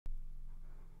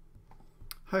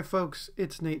Hi folks,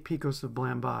 it's Nate Piekos of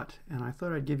Blambot, and I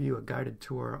thought I'd give you a guided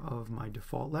tour of my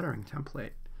default lettering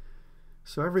template.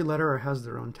 So every letterer has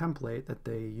their own template that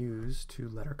they use to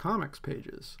letter comics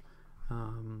pages.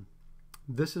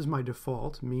 This is my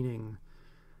default, meaning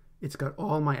it's got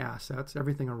all my assets,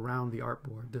 everything around the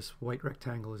artboard. This white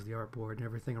rectangle is the artboard, and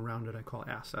everything around it I call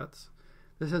assets.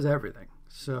 This has everything.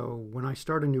 So when I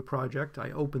start a new project,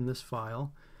 I open this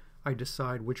file. I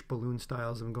decide which balloon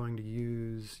styles I'm going to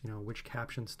use, which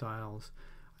caption styles,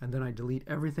 and then I delete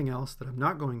everything else that I'm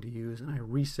not going to use, and I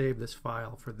resave this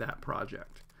file for that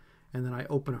project. And then I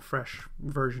open a fresh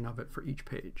version of it for each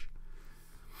page.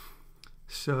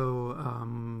 So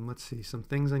let's see, some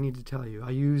things I need to tell you.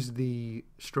 I use the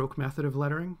stroke method of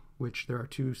lettering, which there are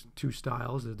two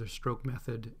styles. There's the stroke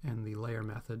method and the layer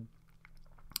method.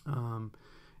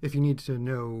 If you need to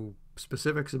know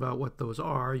specifics about what those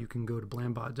are, you can go to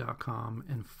blambot.com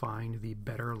and find the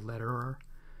Better Letterer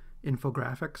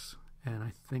infographics, and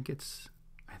I think it's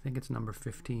number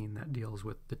 15 that deals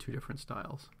with the two different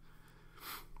styles.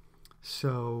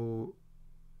 So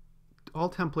all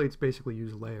templates basically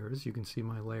use layers. You can see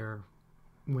my layer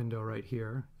window right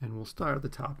here, and we'll start at the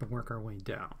top and work our way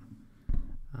down.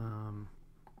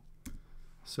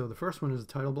 So the first one is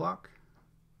the title block,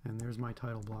 and there's my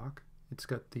title block. It's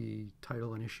got the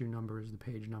title and issue numbers, the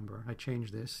page number. I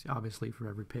change this, obviously, for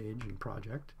every page and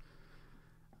project.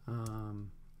 The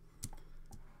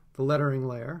lettering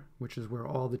layer, which is where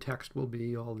all the text will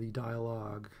be, all the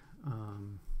dialogue,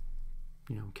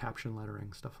 caption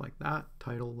lettering, stuff like that,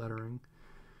 title lettering.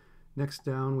 Next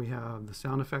down, we have the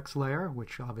sound effects layer,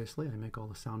 which obviously I make all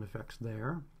the sound effects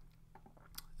there.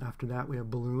 After that, we have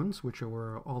balloons, which are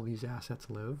where all these assets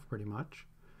live, pretty much.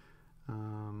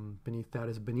 Beneath that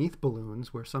is beneath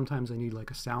balloons, where sometimes I need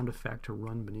like a sound effect to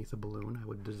run beneath a balloon. I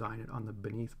would design it on the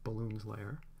beneath balloons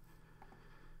layer.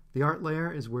 The art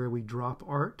layer is where we drop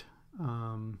art.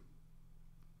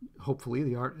 Hopefully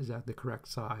the art is at the correct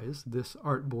size. This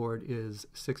artboard is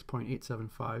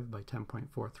 6.875 by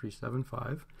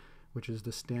 10.4375, which is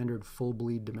the standard full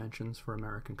bleed dimensions for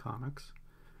American comics.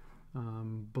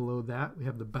 Below that we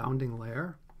have the bounding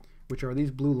layer, which are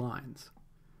these blue lines.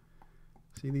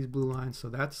 See these blue lines? So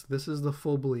this is the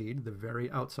full bleed, the very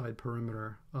outside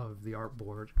perimeter of the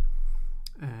artboard.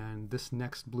 And this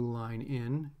next blue line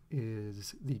in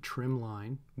is the trim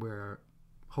line, where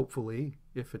hopefully,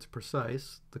 if it's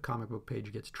precise, the comic book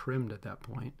page gets trimmed at that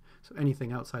point. So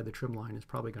anything outside the trim line is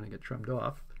probably going to get trimmed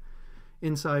off.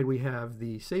 Inside we have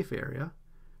the safe area,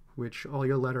 which all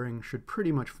your lettering should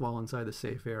pretty much fall inside the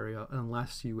safe area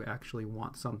unless you actually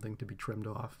want something to be trimmed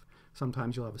off.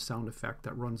 Sometimes you'll have a sound effect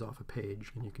that runs off a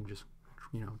page, and you can just,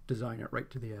 design it right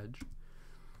to the edge.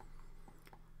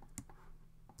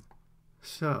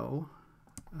 So,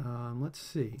 let's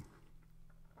see.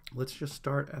 Let's just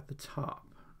start at the top.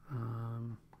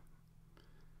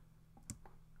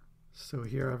 So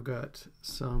here I've got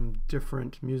some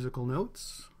different musical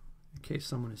notes in case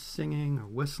someone is singing or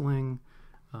whistling.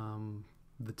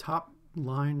 The top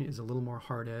line is a little more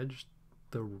hard-edged.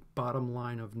 The bottom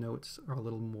line of notes are a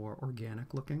little more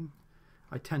organic looking.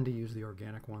 I tend to use the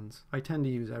organic ones. I tend to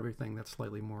use everything that's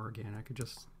slightly more organic. I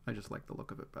just like the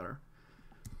look of it better.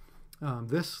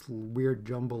 This weird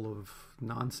jumble of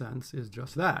nonsense is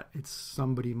just that. It's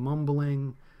somebody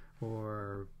mumbling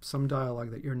or some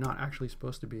dialogue that you're not actually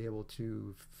supposed to be able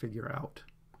to figure out.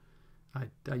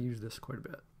 I use this quite a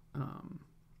bit.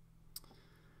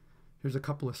 Here's a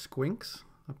couple of squinks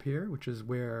up here, which is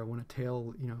where when a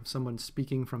tail, if someone's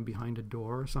speaking from behind a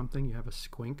door or something, you have a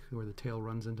squink where the tail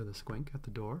runs into the squink at the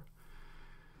door.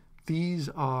 These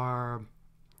are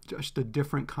just a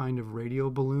different kind of radio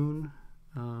balloon,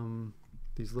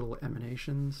 these little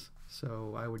emanations.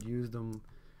 So I would use them,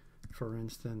 for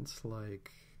instance,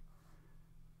 like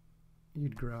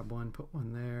you'd grab one, put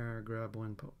one there, grab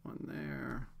one, put one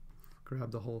there,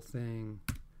 grab the whole thing,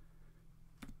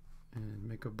 and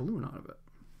make a balloon out of it.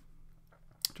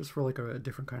 Just for like a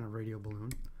different kind of radio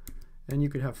balloon. And you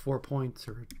could have 4 points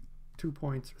or 2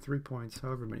 points or 3 points,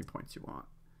 however many points you want.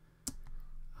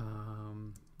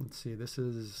 Let's see, this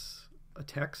is a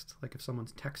text, like if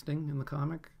someone's texting in the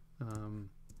comic.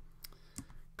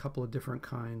 Couple of different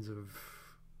kinds of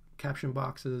caption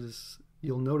boxes.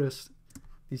 You'll notice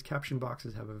these caption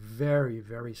boxes have a very,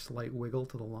 very slight wiggle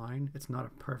to the line. It's not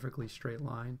a perfectly straight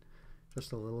line,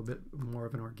 just a little bit more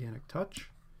of an organic touch.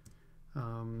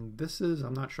 This is,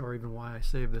 I'm not sure even why I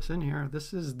saved this in here.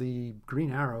 This is the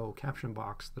Green Arrow caption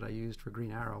box that I used for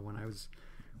Green Arrow when I was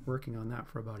working on that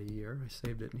for about a year. I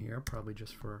saved it in here, probably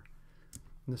just for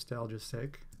nostalgia's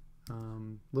sake. A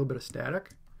little bit of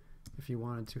static if you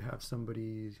wanted to have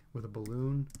somebody with a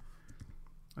balloon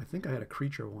I think I had a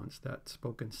creature once that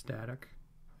spoke in static,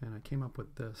 and I came up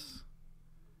with this,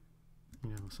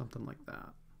 something like that.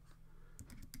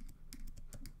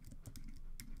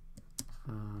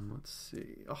 Let's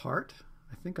see, a heart.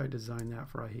 I think I designed that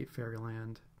for I Hate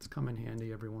Fairyland. It's come in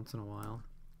handy every once in a while.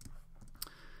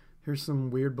 Here's some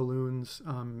weird balloons.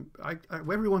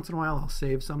 Every once in a while I'll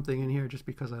save something in here just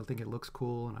because I think it looks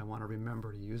cool and I want to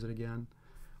remember to use it again.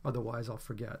 Otherwise I'll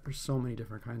forget. There's so many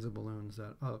different kinds of balloons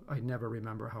that I never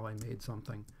remember how I made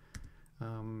something.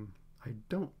 I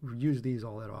don't use these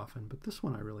all that often, but this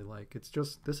one I really like.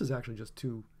 This is actually just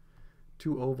two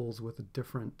ovals with a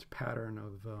different pattern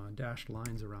of dashed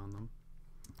lines around them.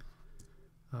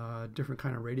 Different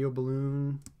kind of radio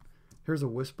balloon. Here's a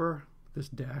whisper. This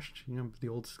dashed, the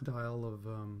old style of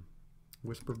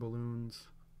whisper balloons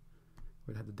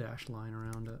would have the dashed line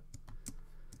around it.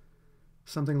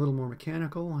 Something a little more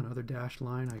mechanical, another dashed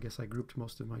line. I guess I grouped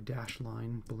most of my dashed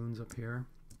line balloons up here.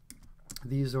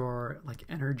 These are like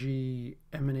energy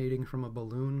emanating from a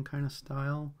balloon kind of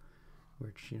style,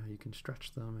 which you can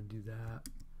stretch them and do that.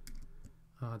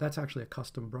 That's actually a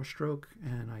custom brushstroke,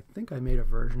 and I think I made a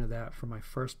version of that for my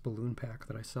first balloon pack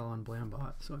that I sell on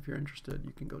Blambot. So if you're interested,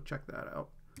 you can go check that out.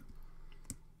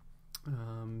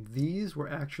 These were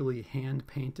actually hand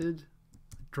painted,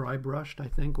 dry brushed, I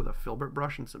think, with a filbert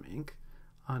brush and some ink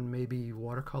on maybe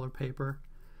watercolor paper,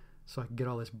 so I could get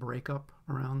all this breakup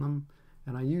around them.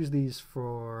 And I use these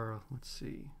for, let's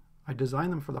see, I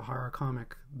designed them for the horror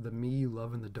comic The Me You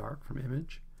Love in the Dark from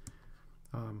Image.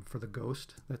 For the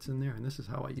ghost that's in there, and this is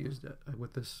how I used it,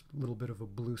 with this little bit of a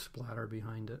blue splatter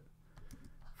behind it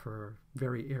for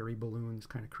very airy balloons,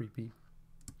 kind of creepy.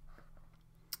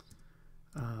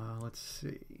 Let's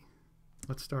see,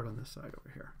 let's start on this side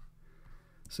over here.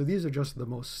 So these are just the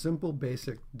most simple,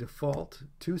 basic, default,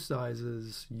 2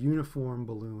 sizes, uniform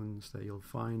balloons that you'll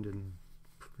find in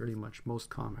pretty much most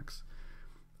comics.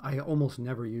 I almost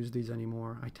never use these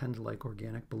anymore. I tend to like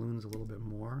organic balloons a little bit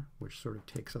more, which sort of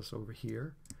takes us over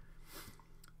here.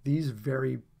 These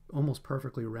very almost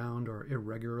perfectly round or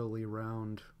irregularly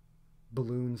round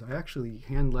balloons, I actually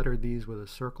hand lettered these with a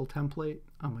circle template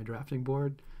on my drafting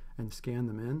board and scanned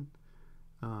them in.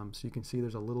 So you can see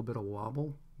there's a little bit of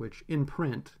wobble, which in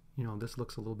print, this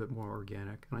looks a little bit more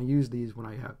organic. And I use these when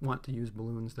I want to use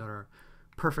balloons that are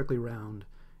perfectly round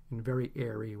and very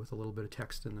airy with a little bit of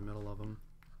text in the middle of them.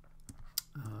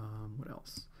 What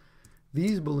else?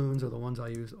 These balloons are the ones I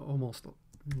use almost,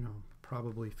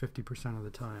 probably 50% of the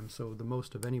time. So the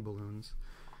most of any balloons.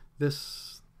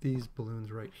 These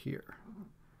balloons right here.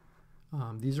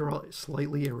 These are all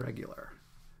slightly irregular.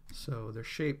 So their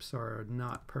shapes are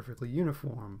not perfectly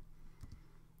uniform.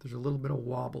 There's a little bit of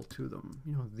wobble to them.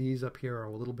 These up here are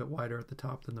a little bit wider at the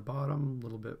top than the bottom, a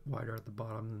little bit wider at the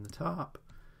bottom than the top,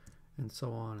 and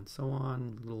so on and so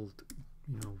on.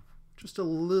 Just a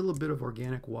little bit of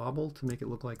organic wobble to make it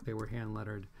look like they were hand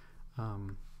lettered,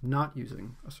 not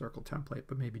using a circle template,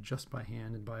 but maybe just by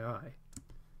hand and by eye.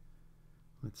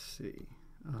 Let's see.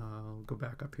 I'll go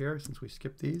back up here since we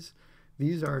skipped these.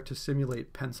 These are to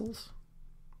simulate pencils,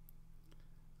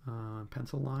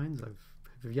 pencil lines.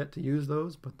 I've yet to use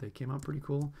those, but they came out pretty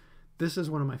cool. This is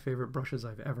one of my favorite brushes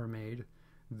I've ever made.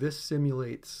 This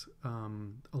simulates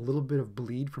a little bit of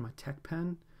bleed from a tech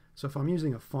pen. So if I'm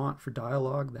using a font for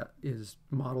dialogue that is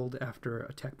modeled after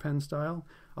a tech pen style,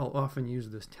 I'll often use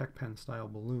this tech pen style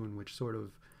balloon, which sort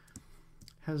of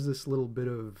has this little bit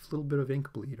of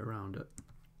ink bleed around it.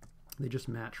 They just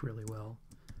match really well.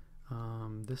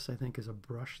 This I think is a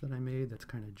brush that I made that's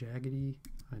kind of jaggedy.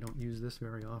 I don't use this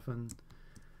very often.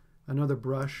 Another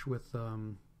brush with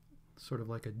sort of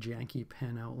like a janky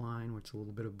pen outline, which is a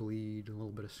little bit of bleed, a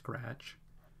little bit of scratch.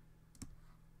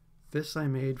 This I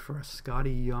made for a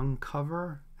Scotty Young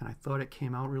cover, and I thought it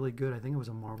came out really good. I think it was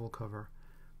a Marvel cover.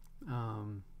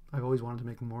 I've always wanted to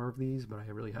make more of these, but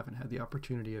I really haven't had the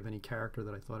opportunity of any character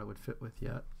that I thought it would fit with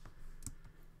yet.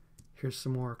 Here's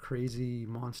some more crazy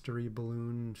monster-y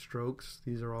balloon strokes.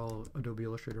 These are all Adobe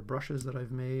Illustrator brushes that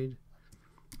I've made.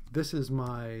 This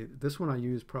one I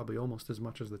use probably almost as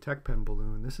much as the tech pen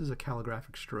balloon. This is a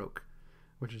calligraphic stroke,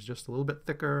 which is just a little bit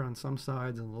thicker on some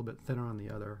sides and a little bit thinner on the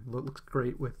other. It looks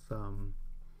great with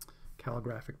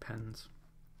calligraphic pens,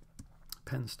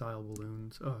 pen style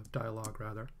balloons, dialogue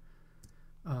rather.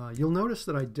 You'll notice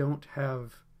that I don't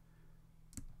have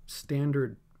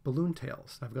standard balloon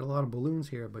tails. I've got a lot of balloons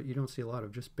here, but you don't see a lot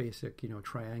of just basic,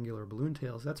 triangular balloon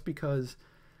tails. That's because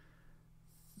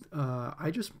I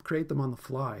just create them on the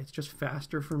fly. It's just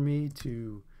faster for me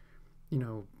to,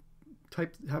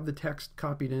 have the text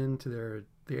copied into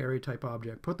the area type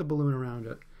object, put the balloon around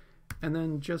it, and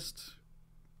then just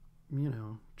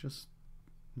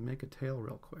make a tail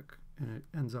real quick. and it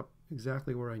ends up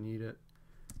exactly where I need it,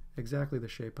 exactly the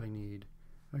shape I need.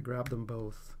 I grab them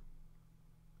both,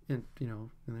 and and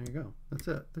there you go. That's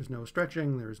it. There's no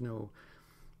stretching, there's no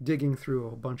digging through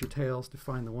a bunch of tails to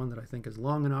find the one that I think is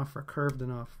long enough or curved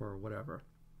enough or whatever.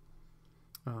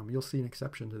 You'll see an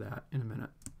exception to that in a minute.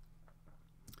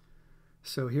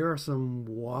 So here are some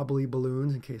wobbly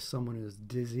balloons in case someone is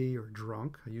dizzy or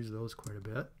drunk. I use those quite a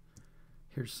bit.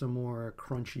 Here's some more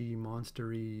crunchy,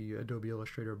 monstery Adobe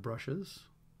Illustrator brushes.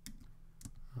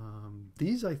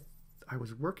 These I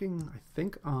was working, I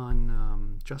think,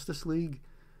 on Justice League,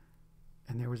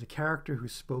 and there was a character who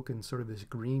spoke in sort of this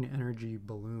green energy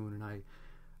balloon, and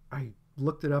I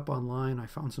looked it up online. I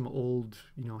found some old,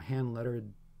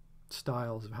 hand-lettered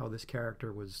styles of how this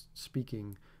character was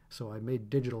speaking, so I made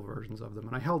digital versions of them,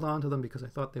 and I held on to them because I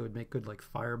thought they would make good like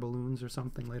fire balloons or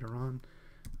something later on.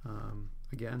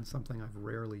 Again, something I've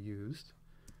rarely used.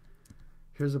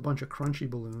 Here's a bunch of crunchy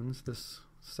balloons, this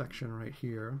section right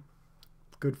here,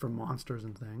 good for monsters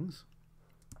and things.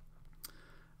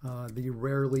 The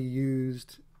rarely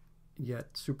used yet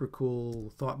super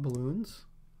cool thought balloons,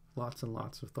 lots and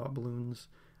lots of thought balloons.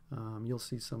 You'll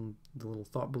see the little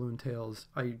thought balloon tails.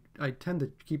 I tend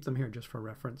to keep them here just for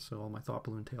reference, so all my thought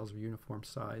balloon tails are uniform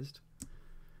sized.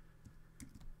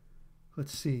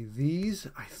 Let's see, these,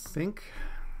 I think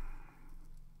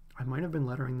I might have been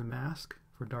lettering the mask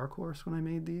for Dark Horse when I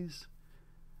made these,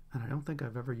 and I don't think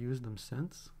I've ever used them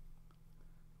since.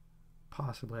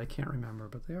 Possibly, I can't remember,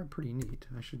 but they are pretty neat.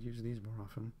 I should use these more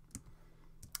often.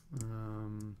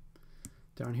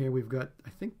 Down here we've got, I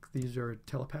think these are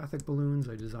telepathic balloons.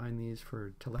 I designed these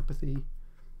for telepathy.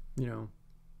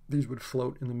 These would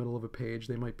float in the middle of a page.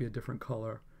 They might be a different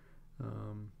color,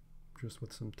 just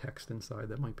with some text inside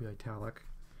that might be italic.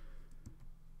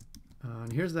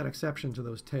 And here's that exception to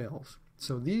those tails.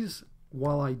 So these,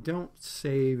 while I don't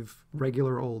save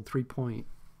regular old 3-point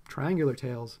triangular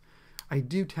tails, I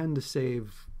do tend to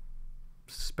save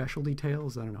specialty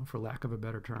tails, I don't know, for lack of a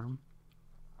better term.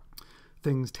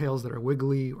 Tails that are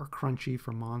wiggly or crunchy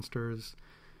for monsters.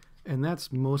 And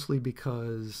that's mostly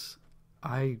because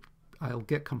I'll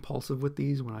get compulsive with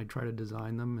these when I try to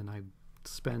design them, and I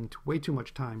spend way too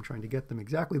much time trying to get them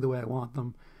exactly the way I want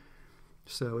them.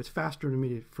 So it's faster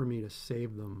for me to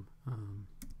save them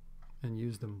and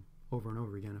use them over and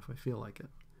over again if I feel like it.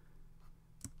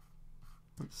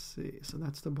 Let's see, so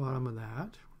that's the bottom of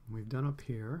that. We've done up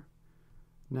here.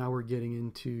 Now we're getting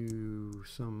into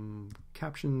some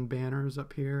caption banners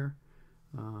up here.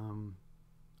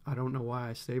 I don't know why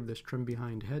I saved this trim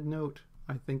behind head note.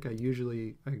 I think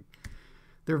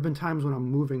there have been times when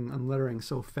I'm lettering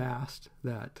so fast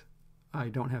that I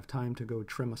don't have time to go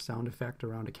trim a sound effect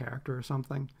around a character or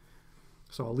something.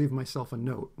 So I'll leave myself a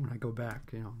note when I go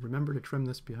back, remember to trim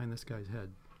this behind this guy's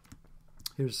head.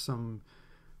 Here's some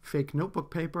fake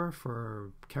notebook paper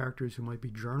for characters who might be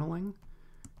journaling.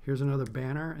 Here's another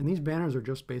banner, and these banners are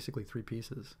just basically 3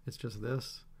 pieces. It's just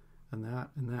this and that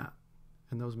and that,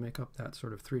 and those make up that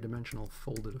sort of 3-dimensional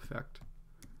folded effect.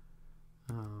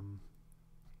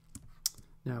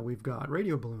 Now we've got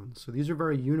radio balloons. So these are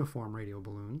very uniform radio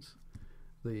balloons.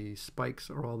 The spikes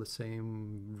are all the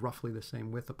same, roughly the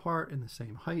same width apart and the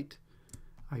same height.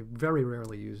 I very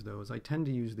rarely use those. I tend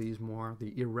to use these more,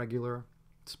 the irregular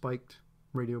spiked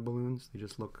radio balloons. They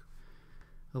just look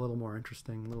a little more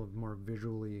interesting, a little more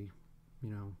visually,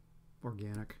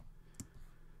 organic.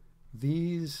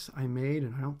 These I made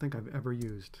and I don't think I've ever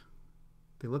used.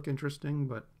 They look interesting,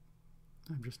 but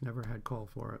I've just never had call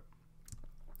for it.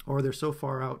 Or they're so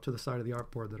far out to the side of the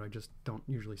artboard that I just don't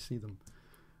usually see them.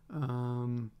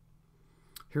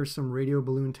 Here's some radio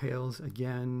balloon tails.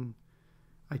 Again,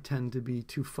 I tend to be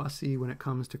too fussy when it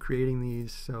comes to creating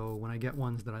these, so when I get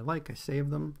ones that I like, I save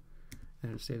them,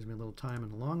 and it saves me a little time in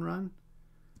the long run.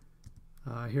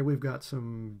 Here we've got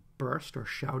some burst or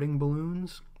shouting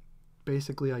balloons.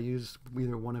 Basically, I use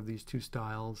either one of these 2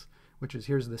 styles, which is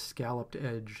here's the scalloped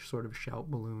edge sort of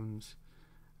shout balloons.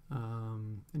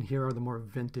 And here are the more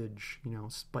vintage,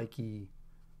 spiky,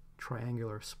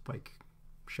 triangular spike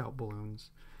shout balloons.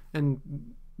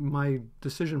 And my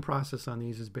decision process on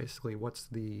these is basically what's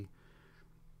the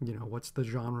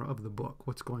genre of the book,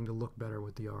 what's going to look better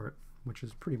with the art, which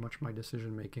is pretty much my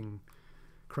decision-making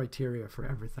criteria for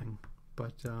everything.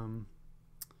 But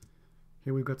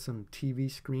here we've got some TV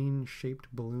screen shaped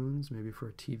balloons, maybe for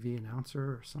a TV announcer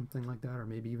or something like that, or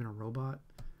maybe even a robot.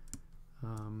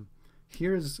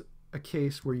 Here's a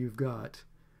case where you've got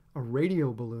a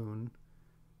radio balloon,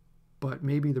 but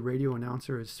maybe the radio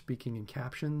announcer is speaking in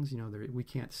captions. We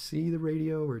can't see the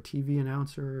radio or TV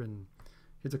announcer, and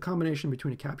it's a combination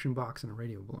between a caption box and a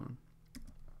radio balloon.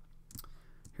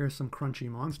 Here's some crunchy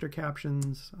monster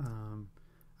captions.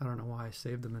 I don't know why I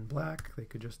saved them in black. They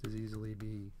could just as easily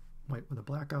be white with a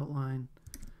black outline.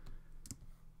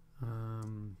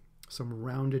 Some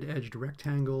rounded edged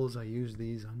rectangles. I use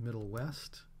these on Middle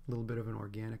West. A little bit of an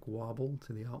organic wobble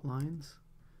to the outlines.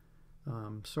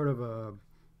 Sort of a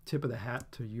tip of the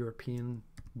hat to European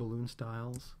balloon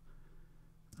styles.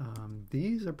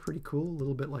 These are pretty cool, a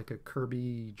little bit like a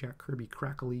Jack Kirby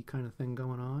crackly kind of thing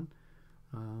going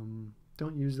on.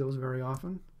 Don't use those very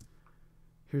often.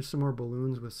 Here's some more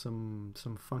balloons with some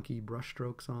funky brush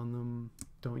strokes on them.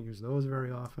 Don't use those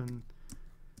very often.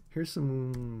 Here's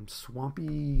some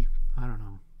swampy, I don't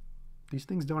know. These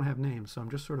things don't have names, so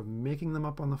I'm just sort of making them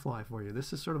up on the fly for you.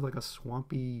 This is sort of like a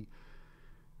swampy,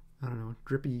 I don't know,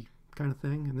 drippy kind of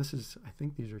thing. And this is, I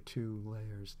think these are 2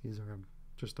 layers. These are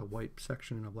just a white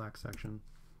section and a black section.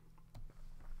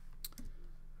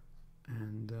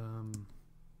 And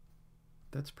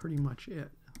that's pretty much it.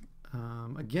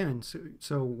 Again,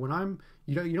 so when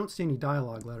you don't see any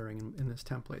dialogue lettering in this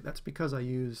template. That's because I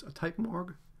use a type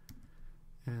morgue,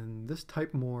 and this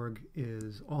type morgue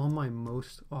is all my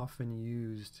most often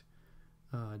used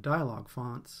dialogue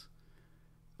fonts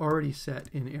already set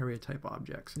in area type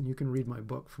objects. And you can read my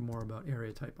book for more about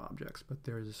area type objects, but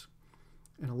there's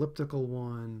an elliptical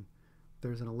one.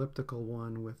 There's an elliptical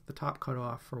one with the top cut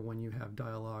off for when you have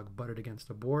dialogue butted against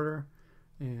a border,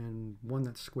 and one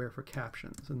that's square for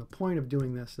captions. And the point of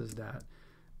doing this is that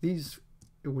these,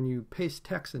 when you paste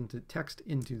text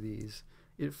into these,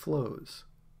 it flows.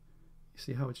 You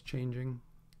see how it's changing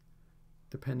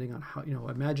depending on how,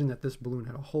 imagine that this balloon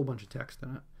had a whole bunch of text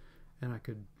in it, and I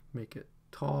could make it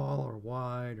tall or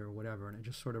wide or whatever, and it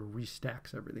just sort of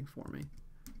restacks everything for me.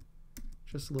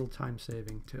 Just a little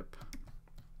time-saving tip.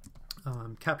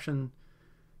 Caption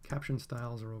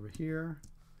styles are over here.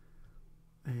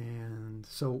 And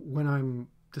so when I'm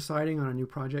deciding on a new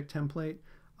project template,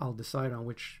 I'll decide on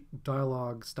which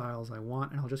dialogue styles I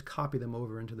want, and I'll just copy them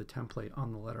over into the template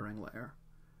on the lettering layer.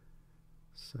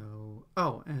 So,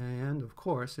 oh, and of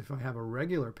course, if I have a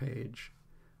regular page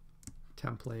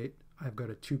template, I've got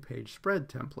a 2-page spread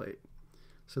template.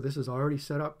 So this is already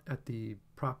set up at the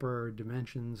proper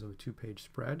dimensions of a 2-page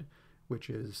spread, which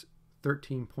is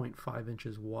 13.5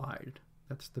 inches wide.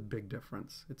 That's the big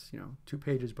difference. It's 2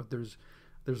 pages, but there's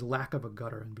lack of a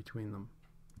gutter in between them.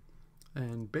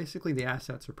 And basically the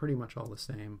assets are pretty much all the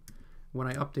same. When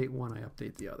I update one, I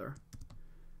update the other.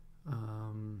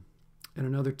 And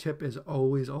another tip is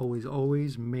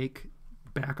always make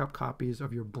backup copies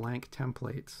of your blank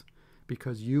templates,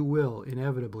 because you will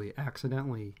inevitably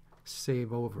accidentally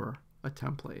save over a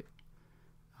template.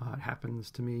 It happens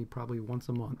to me probably once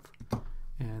a month.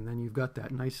 And then you've got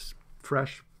that nice,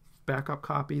 fresh backup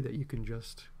copy that you can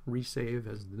just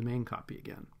resave as the main copy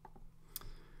again.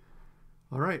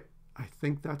 All right, I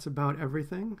think that's about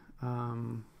everything.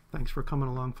 Thanks for coming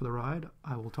along for the ride.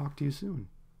 I will talk to you soon.